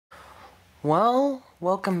Well,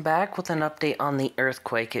 welcome back with an update on the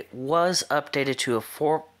earthquake. It was updated to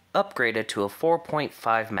upgraded to a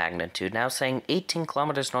 4.5 magnitude, now saying 18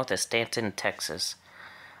 kilometers north of Stanton, Texas,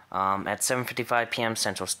 at 7:55 p.m.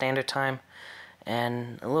 Central Standard Time,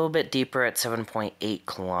 and a little bit deeper at 7.8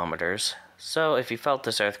 kilometers. So if you felt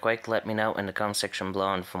this earthquake, let me know in the comment section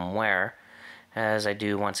below and from where, as I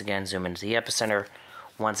do once again zoom into the epicenter.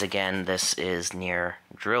 Once again, this is near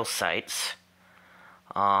drill sites.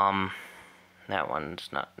 That one's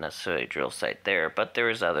not necessarily a drill site there, but there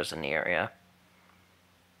is others in the area.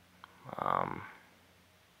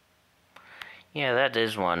 Yeah, that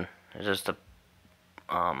is one. It's just the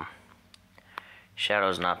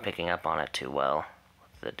shadow's not picking up on it too well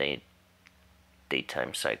with the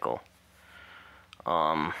daytime cycle.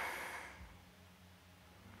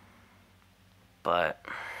 But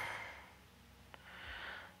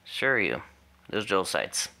sure you, those drill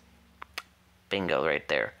sites. Bingo right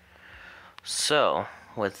there. So,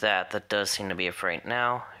 with that does seem to be it for right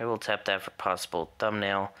now. I will tap that for possible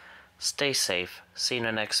thumbnail. Stay safe. See you in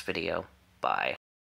the next video. Bye.